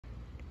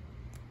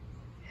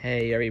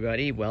Hey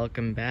everybody,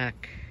 welcome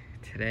back.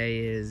 Today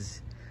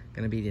is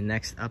going to be the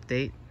next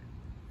update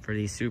for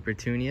these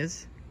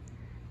Supertunias.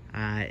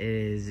 It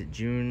is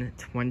June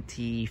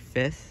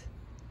 25th,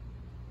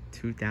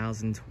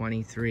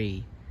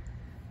 2023.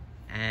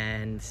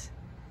 And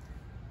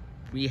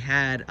we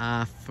had,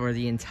 for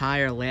the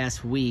entire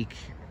last week,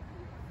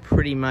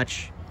 pretty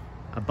much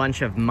a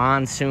bunch of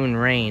monsoon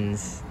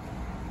rains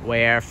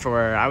where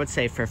I would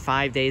say for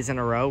 5 days in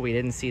a row, we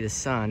didn't see the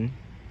sun.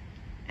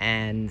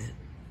 And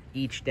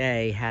each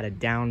day had a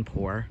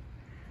downpour,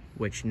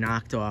 which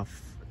knocked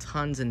off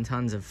tons and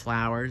tons of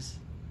flowers.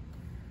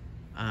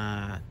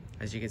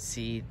 As you can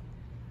see,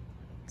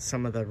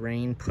 some of the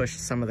rain pushed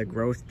some of the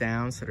growth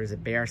down, so there's a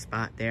bare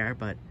spot there,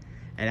 but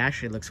it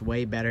actually looks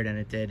way better than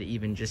it did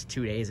even just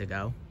 2 days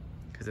ago,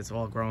 because it's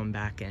all growing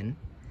back in.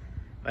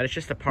 But it's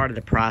just a part of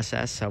the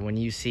process. So when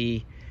you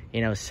see,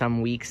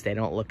 some weeks they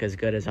don't look as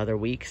good as other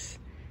weeks,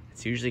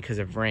 it's usually because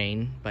of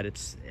rain,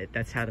 but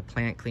that's how the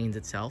plant cleans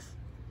itself.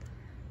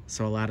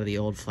 So a lot of the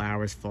old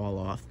flowers fall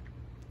off.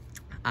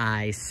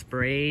 I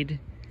sprayed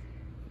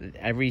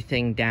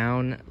everything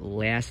down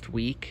last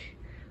week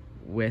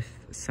with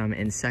some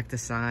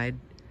insecticide.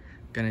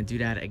 Gonna do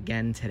that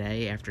again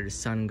today after the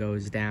sun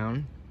goes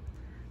down.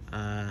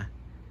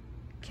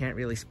 Can't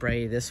really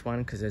spray this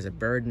one because there's a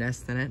bird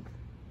nest in it.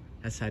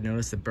 I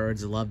noticed the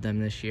birds love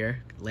them this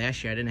year.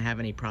 Last year I didn't have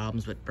any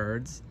problems with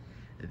birds.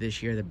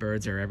 This year the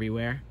birds are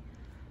everywhere.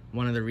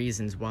 One of the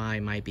reasons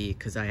why might be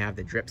because I have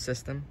the drip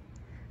system,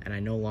 and I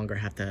no longer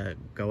have to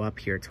go up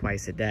here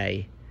twice a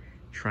day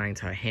trying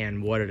to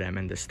hand water them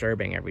and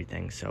disturbing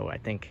everything. So I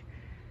think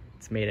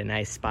it's made a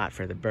nice spot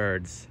for the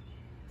birds.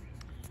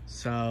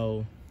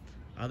 So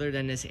other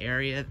than this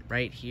area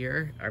right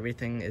here,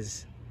 everything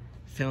is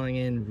filling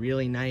in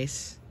really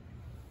nice.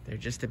 They're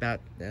just about,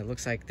 it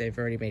looks like they've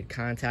already made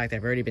contact.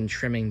 I've already been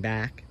trimming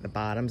back the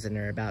bottoms and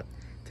they're about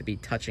to be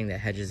touching the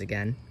hedges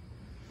again.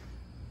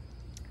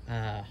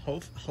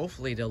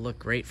 Hopefully they'll look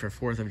great for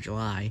 4th of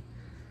July.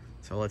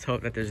 So let's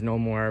hope that there's no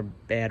more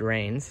bad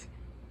rains.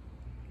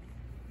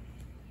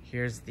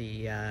 Here's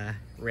the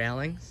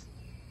railings.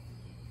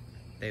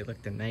 They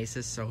look the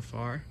nicest so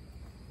far.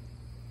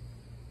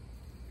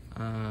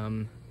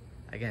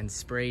 Again,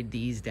 sprayed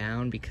these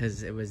down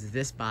because it was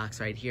this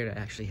box right here that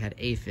actually had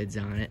aphids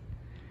on it.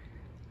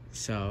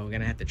 So we're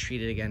gonna have to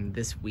treat it again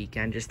this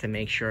weekend just to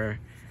make sure.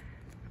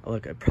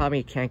 Look, I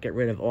probably can't get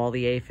rid of all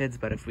the aphids,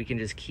 but if we can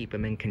just keep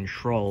them in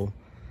control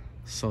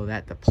so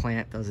that the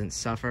plant doesn't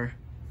suffer,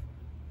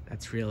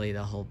 that's really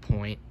the whole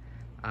point.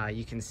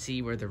 You can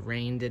see where the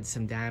rain did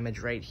some damage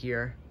right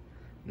here,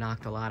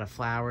 knocked a lot of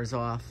flowers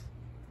off.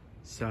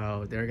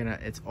 So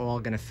it's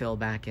all gonna fill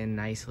back in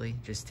nicely.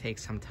 Just take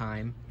some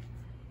time,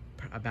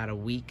 about a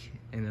week,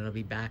 and it'll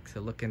be back to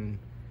looking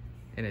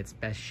in its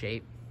best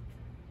shape.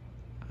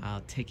 I'll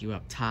take you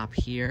up top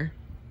here.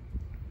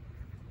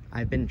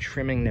 I've been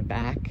trimming the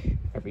back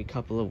every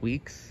couple of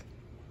weeks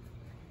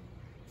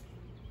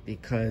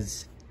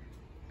because,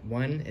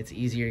 one, it's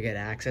easier to get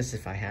access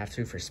if I have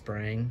to for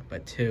spraying,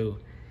 but two,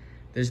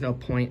 there's no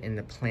point in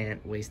the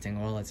plant wasting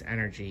all its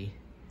energy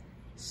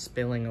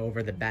spilling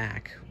over the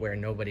back where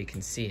nobody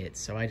can see it.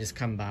 So I just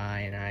come by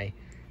and I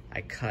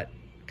cut,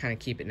 kind of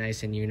keep it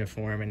nice and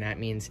uniform, and that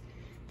means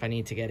if I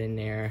need to get in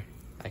there,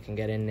 I can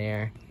get in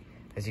there.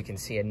 As you can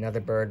see, another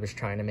bird was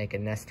trying to make a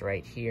nest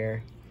right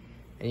here.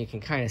 And you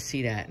can kind of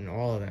see that in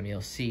all of them.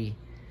 You'll see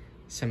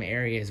some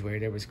areas where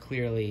there was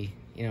clearly,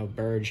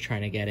 birds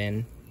trying to get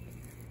in.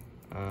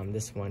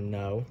 This one,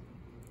 no.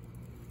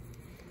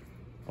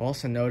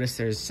 Also notice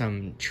there's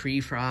some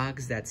tree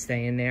frogs that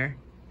stay in there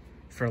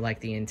for like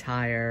the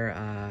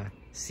entire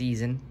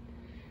season.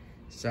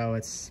 So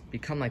it's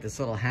become like this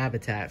little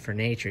habitat for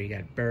nature. You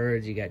got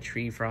birds, you got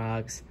tree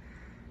frogs,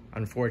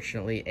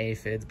 unfortunately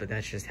aphids, but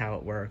that's just how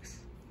it works.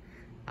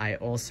 I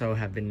also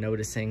have been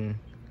noticing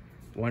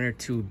 1 or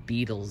 2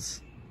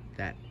 beetles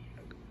that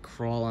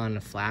crawl on the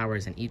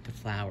flowers and eat the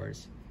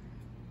flowers.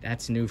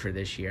 That's new for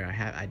this year.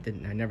 I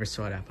never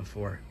saw that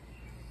before.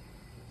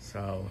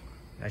 So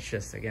that's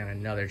just, again,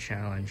 another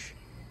challenge.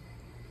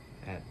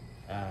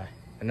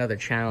 Another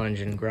challenge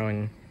in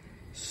growing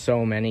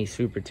so many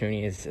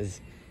Supertunias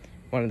is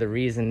one of the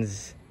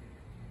reasons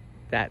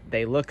that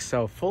they look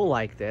so full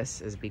like this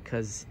is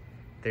because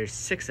there's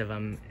 6 of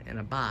them in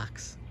a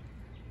box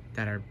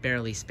that are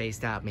barely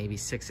spaced out, maybe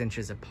 6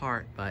 inches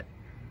apart, but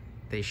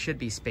they should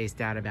be spaced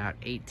out about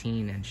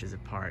 18 inches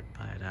apart.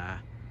 But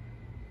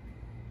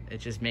it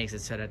just makes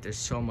it so that there's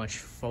so much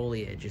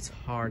foliage. It's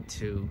hard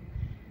to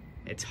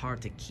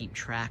keep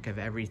track of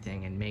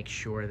everything and make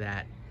sure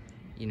that,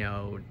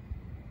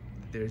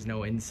 there's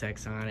no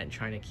insects on it and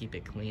trying to keep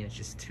it clean. It's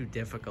just too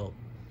difficult.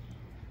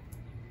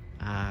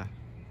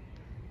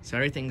 So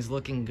everything's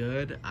looking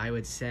good. I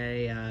would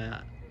say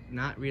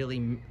not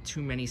really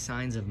too many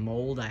signs of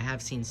mold. I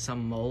have seen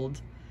some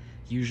mold.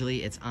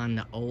 Usually it's on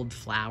the old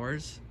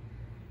flowers.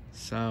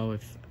 So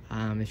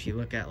if you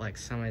look at like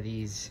some of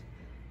these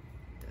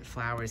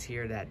flowers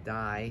here that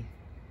die,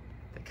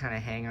 they kind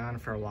of hang on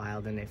for a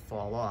while, then they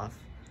fall off.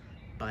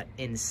 But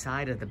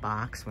inside of the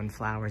box, when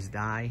flowers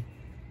die,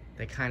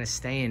 they kind of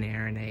stay in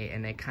there,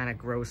 and they kind of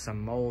grow some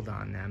mold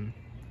on them.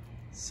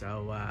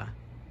 So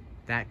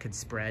that could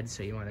spread,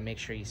 so you want to make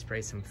sure you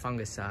spray some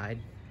fungicide.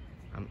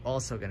 I'm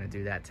also going to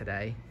do that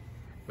today,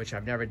 which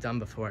I've never done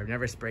before. I've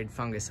never sprayed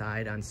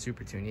fungicide on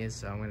Supertunias,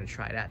 so I'm going to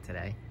try that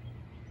today.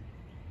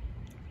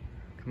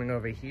 Coming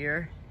over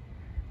here,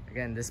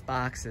 again, this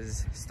box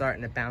is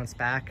starting to bounce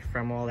back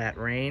from all that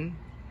rain.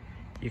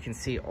 You can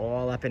see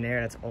all up in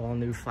there, that's all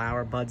new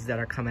flower buds that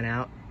are coming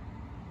out.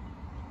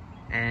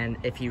 And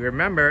if you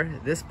remember,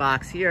 this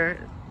box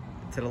here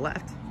to the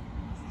left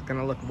is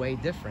gonna look way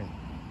different.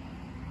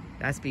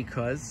 That's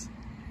because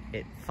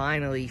it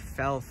finally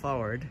fell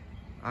forward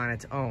on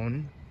its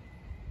own.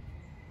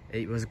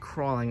 It was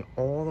crawling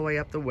all the way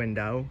up the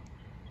window.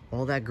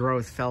 All that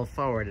growth fell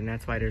forward, and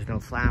that's why there's no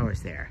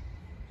flowers there.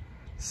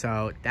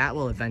 So that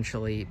will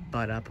eventually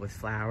bud up with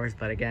flowers.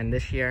 But again,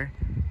 this year,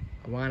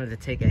 I wanted to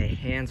take a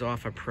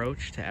hands-off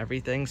approach to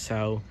everything.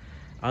 So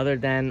other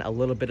than a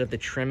little bit of the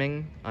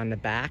trimming on the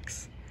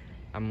backs,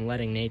 I'm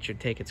letting nature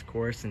take its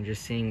course and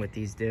just seeing what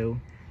these do.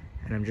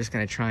 And I'm just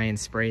gonna try and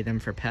spray them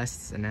for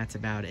pests, and that's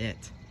about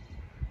it.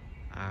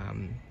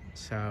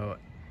 So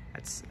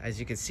that's, as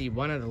you can see,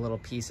 one of the little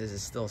pieces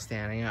is still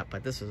standing up,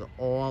 but this was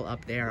all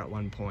up there at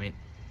one point,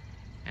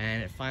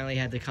 and it finally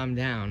had to come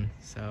down.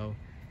 So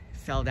it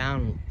fell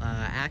down,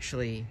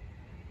 actually,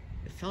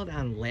 it fell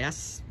down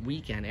last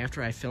weekend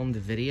after I filmed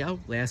the video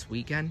last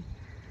weekend.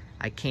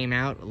 I came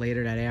out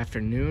later that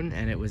afternoon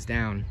and it was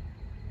down.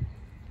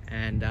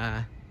 And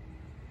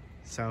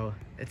so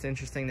it's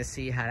interesting to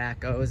see how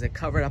that goes. It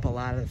covered up a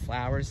lot of the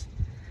flowers.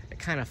 It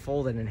kind of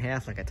folded in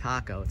half like a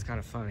taco. It's kind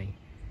of funny.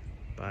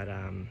 But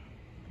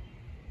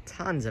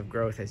tons of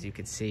growth, as you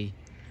can see.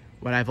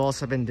 What I've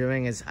also been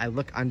doing is I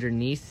look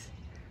underneath.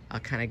 I'll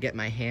kind of get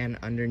my hand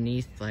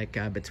underneath, like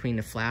between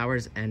the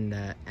flowers and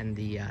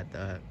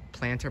the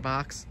planter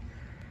box.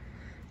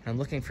 I'm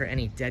looking for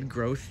any dead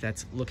growth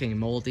that's looking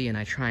moldy, and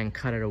I try and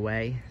cut it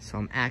away. So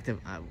I'm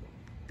active.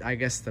 I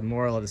guess the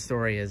moral of the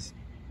story is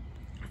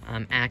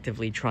I'm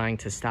actively trying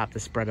to stop the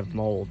spread of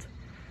mold,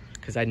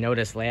 because I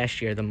noticed last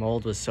year the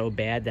mold was so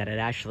bad that it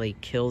actually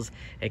kills,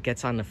 it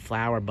gets on the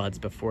flower buds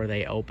before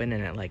they open,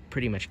 and it like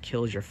pretty much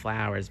kills your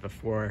flowers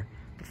before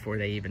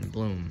they even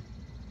bloom.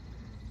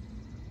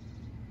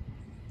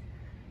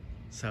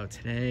 So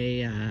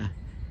today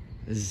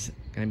is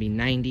gonna be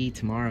 90,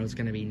 tomorrow is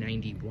gonna be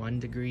 91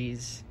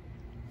 degrees.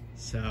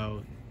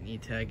 So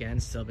need to, again,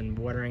 still been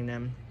watering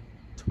them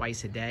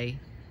twice a day.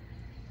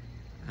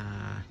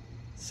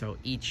 So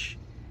each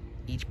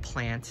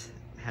plant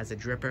has a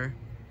dripper,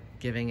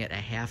 giving it a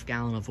 ½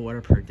 gallon of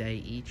water per day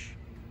each.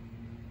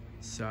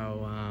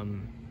 So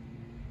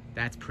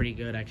that's pretty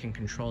good. I can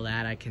control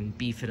that. I can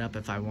beef it up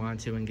if I want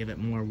to and give it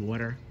more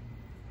water.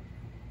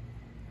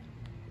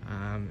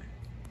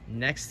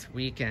 Next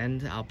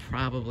weekend,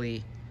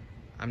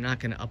 I'm not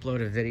gonna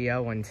upload a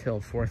video until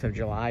 4th of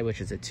July,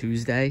 which is a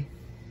Tuesday.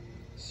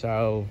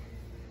 So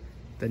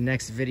the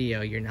next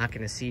video you're not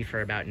gonna see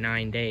for about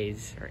 9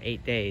 days or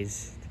 8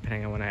 days,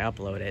 depending on when I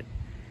upload it.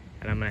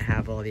 And I'm gonna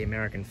have all the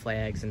American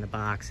flags in the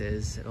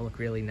boxes. It'll look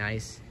really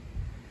nice.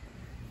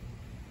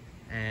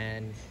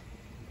 And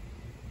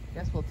I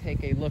guess we'll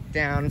take a look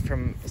down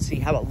see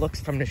how it looks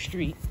from the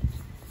street.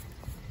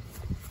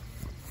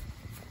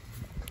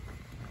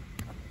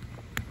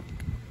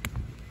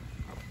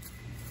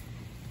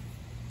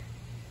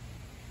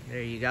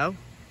 There you go.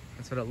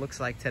 That's what it looks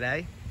like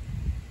today.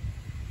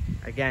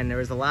 Again, there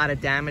was a lot of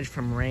damage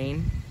from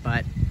rain,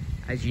 but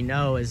as you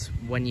know, is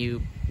when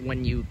you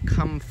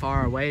come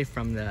far away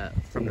from the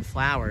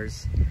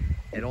flowers,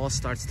 it all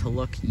starts to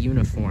look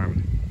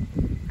uniform,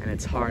 and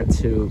it's hard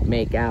to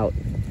make out,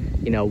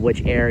 you know,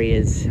 which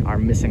areas are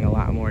missing a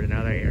lot more than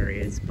other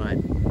areas. But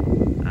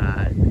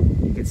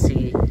you can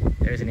see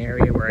there's an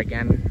area where,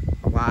 again,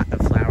 a lot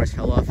of flowers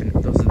fell off, and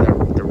those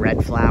are the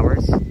red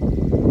flowers.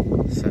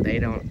 So they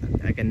don't,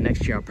 again,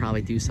 next year I'll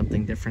probably do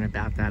something different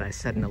about that. I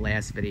said in the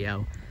last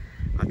video,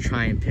 I'll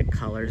try and pick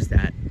colors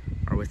that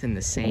are within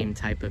the same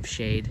type of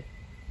shade.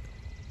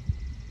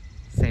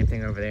 Same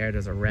thing over there,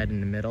 there's a red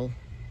in the middle,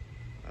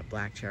 a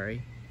black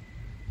cherry.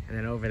 And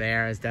then over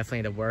there is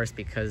definitely the worst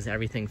because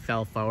everything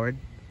fell forward.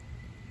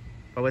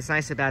 But what's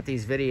nice about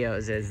these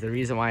videos is, the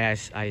reason why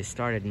I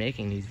started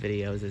making these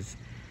videos is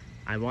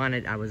I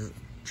was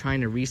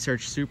trying to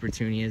research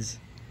Supertunias,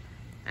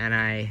 and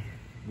I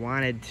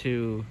wanted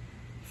to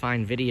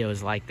find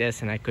videos like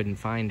this, and I couldn't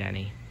find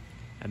any,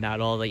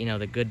 about all the, you know,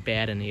 the good,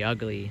 bad, and the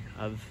ugly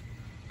of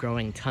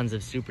growing tons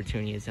of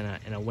Supertunias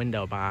in a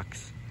window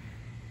box,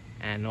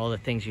 and all the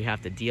things you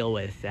have to deal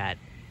with that,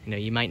 you know,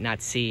 you might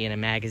not see in a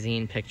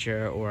magazine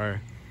picture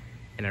or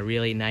in a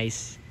really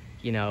nice,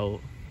 you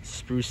know,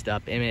 spruced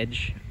up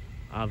image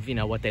of, you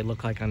know, what they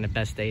look like on the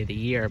best day of the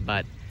year.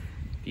 But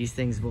these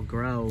things will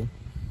grow,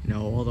 you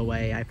know, all the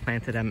way. I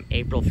planted them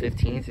April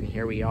 15th, and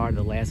here we are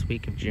the last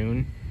week of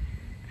June,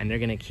 and they're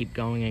gonna keep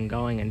going and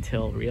going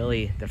until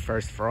really the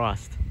first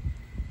frost.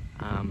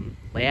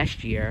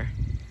 Last year,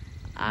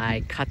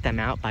 I cut them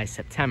out by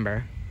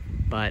September,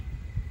 but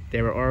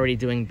they were already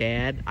doing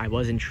bad. I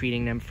wasn't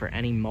treating them for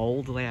any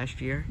mold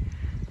last year,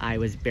 I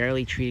was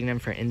barely treating them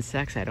for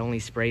insects. I'd only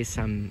spray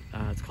some,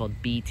 it's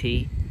called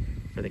BT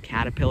for the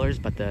caterpillars,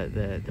 but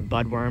the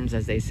budworms,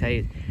 as they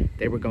say,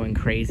 they were going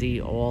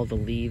crazy. All the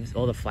leaves,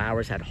 all the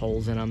flowers had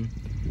holes in them.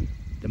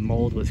 The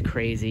mold was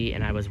crazy,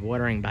 and I was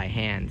watering by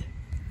hand.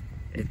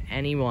 If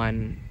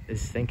anyone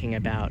is thinking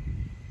about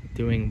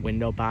doing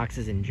window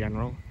boxes in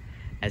general,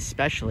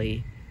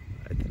 especially,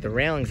 the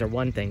railings are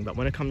one thing, but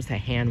when it comes to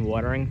hand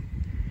watering,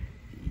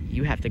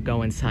 you have to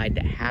go inside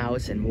the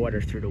house and water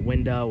through the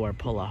window or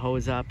pull a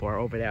hose up, or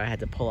over there I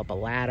had to pull up a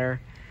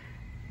ladder.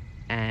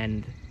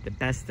 And the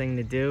best thing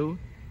to do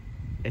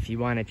if you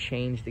want to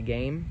change the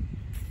game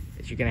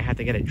is you're going to have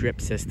to get a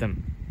drip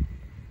system.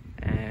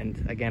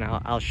 And again,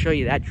 I'll show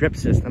you that drip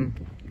system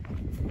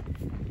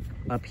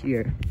up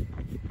here.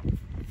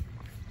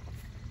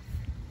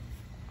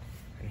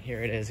 And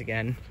here it is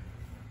again.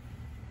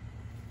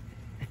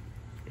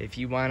 If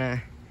you want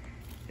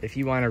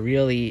to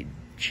really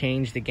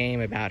change the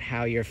game about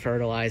how you're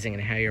fertilizing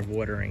and how you're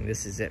watering,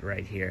 this is it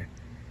right here.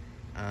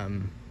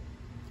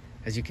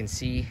 As you can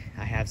see,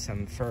 I have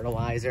some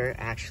fertilizer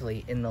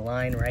actually in the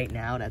line right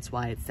now. That's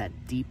why it's that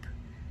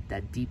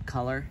deep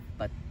color,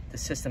 but the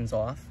system's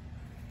off.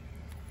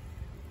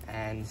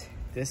 And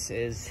this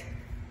is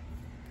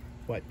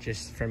what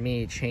just for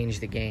me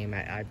changed the game.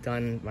 I've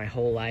done my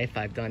whole life,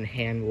 I've done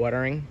hand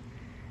watering,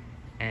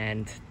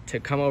 and to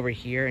come over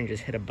here and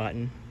just hit a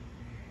button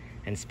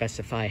and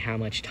specify how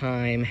much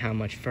time, how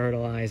much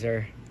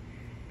fertilizer,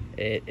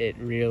 it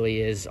really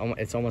is,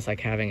 it's almost like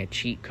having a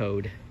cheat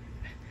code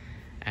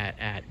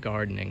at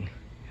gardening,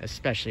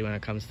 especially when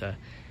it comes to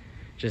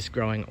just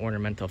growing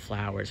ornamental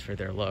flowers for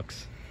their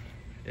looks.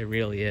 It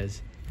really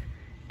is.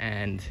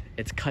 And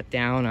it's cut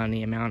down on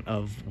the amount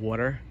of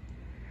water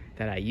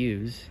that I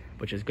use,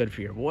 which is good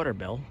for your water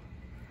bill.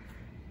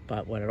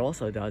 But what it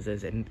also does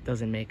is it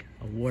doesn't make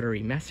a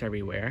watery mess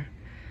everywhere.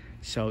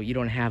 So you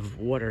don't have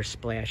water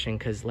splashing,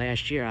 because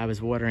last year I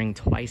was watering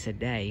twice a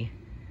day,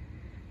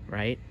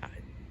 right?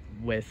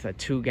 With a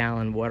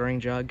 2-gallon watering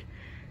jug.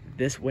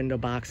 This window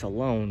box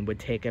alone would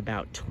take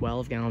about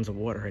 12 gallons of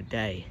water a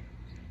day,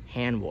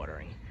 hand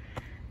watering.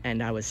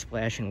 And I was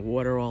splashing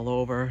water all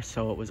over,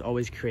 so it was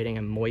always creating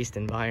a moist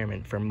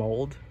environment for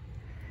mold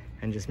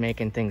and just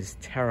making things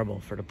terrible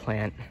for the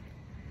plant.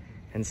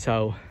 And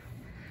so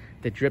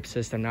the drip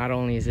system, not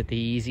only is it the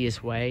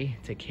easiest way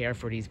to care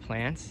for these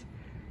plants,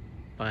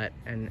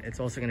 and it's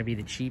also going to be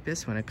the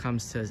cheapest when it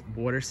comes to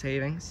water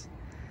savings,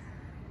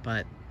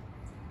 but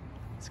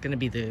it's going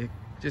to be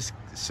just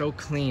so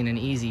clean and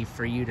easy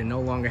for you to no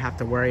longer have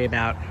to worry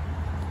about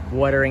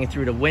watering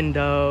through the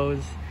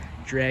windows,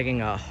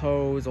 dragging a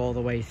hose all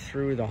the way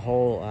through the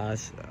whole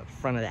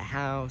front of the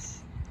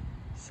house.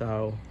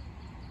 So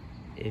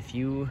if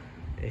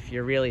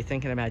you're really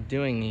thinking about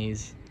doing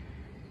these,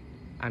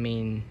 I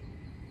mean,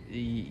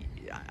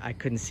 I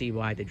couldn't see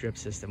why the drip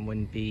system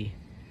wouldn't be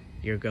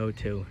your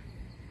go-to.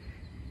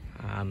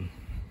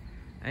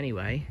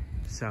 Anyway,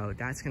 so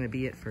that's gonna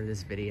be it for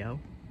this video.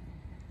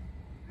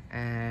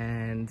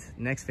 And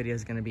next video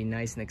is gonna be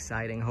nice and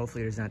exciting.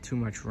 Hopefully there's not too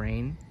much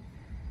rain,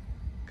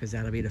 because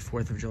that'll be the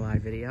 4th of July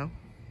video.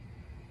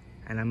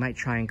 And I might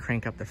try and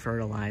crank up the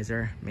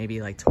fertilizer,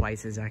 maybe like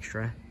twice as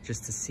extra,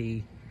 just to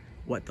see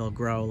what they'll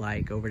grow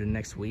like over the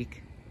next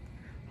week.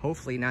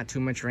 Hopefully not too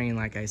much rain,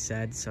 like I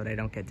said, so they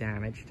don't get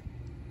damaged.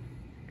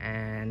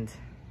 And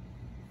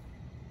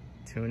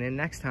tune in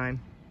next time.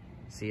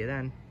 See you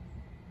then.